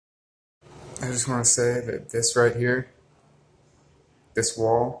I just want to say that this right here, this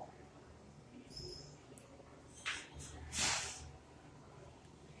wall,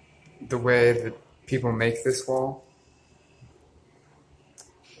 the way that people make this wall,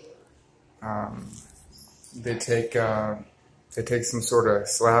 they take some sort of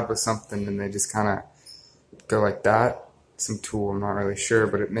slab or something and they just kind of go like that. Some tool, I'm not really sure,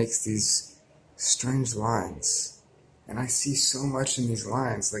 but it makes these strange lines. And I see so much in these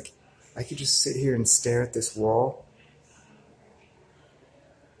lines. Like, I could just sit here and stare at this wall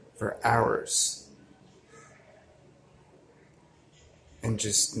for hours and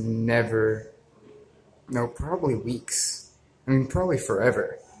just never, no, probably weeks. I mean, probably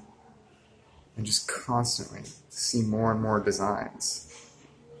forever. And just constantly see more and more designs.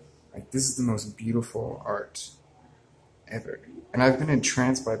 Like, this is the most beautiful art ever. And I've been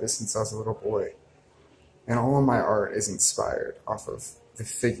entranced by this since I was a little boy. And all of my art is inspired off of the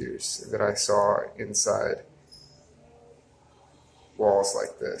figures that I saw inside walls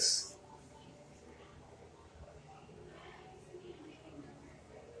like this.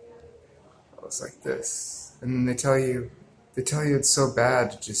 Walls like this. And then they tell you it's so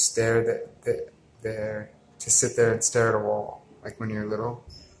bad to just stare to sit there and stare at a wall. Like when you're little,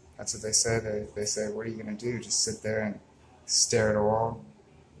 that's what they say. They say, what are you gonna do? Just sit there and stare at a wall?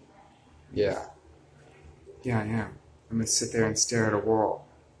 Yeah. Yeah, I am. I'm gonna sit there and stare at a wall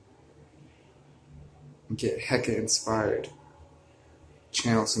and get hecka inspired.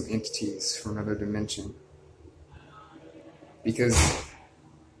 Channel some entities from another dimension. Because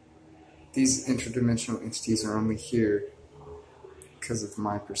these interdimensional entities are only here because of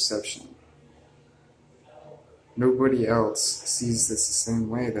my perception. Nobody else sees this the same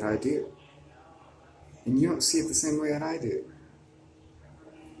way that I do. And you don't see it the same way that I do.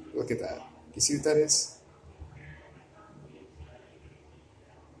 Look at that. You see what that is?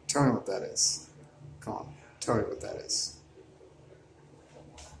 Tell me what that is. Come on, tell me what that is.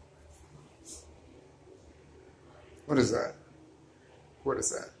 What is that? What is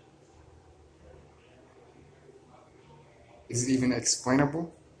that? Is it even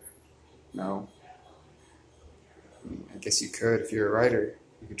explainable? No. I mean, I guess you could if you're a writer.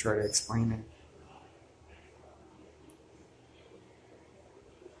 You could try to explain it.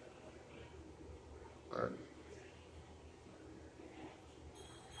 But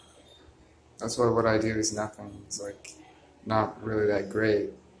that's why what I do is nothing. It's like not really that great.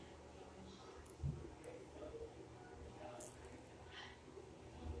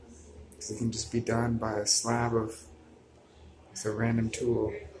 Because it can just be done by a slab of a random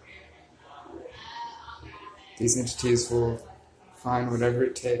tool. These entities will find whatever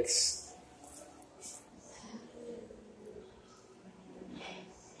it takes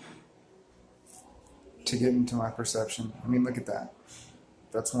to get into my perception. I mean, look at that.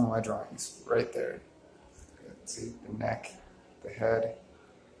 That's one of my drawings, right there. See, the neck, the head.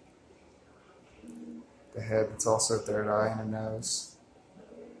 The head, it's also a third eye and a nose.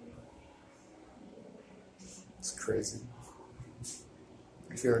 It's crazy.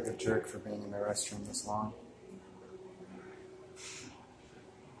 I feel like a jerk for being in the restroom this long.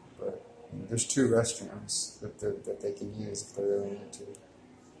 But there's 2 restrooms that they can use if they really need to.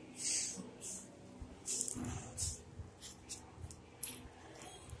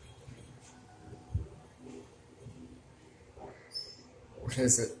 What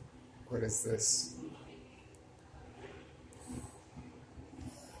is it? What is this?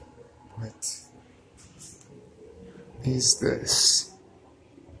 What is this?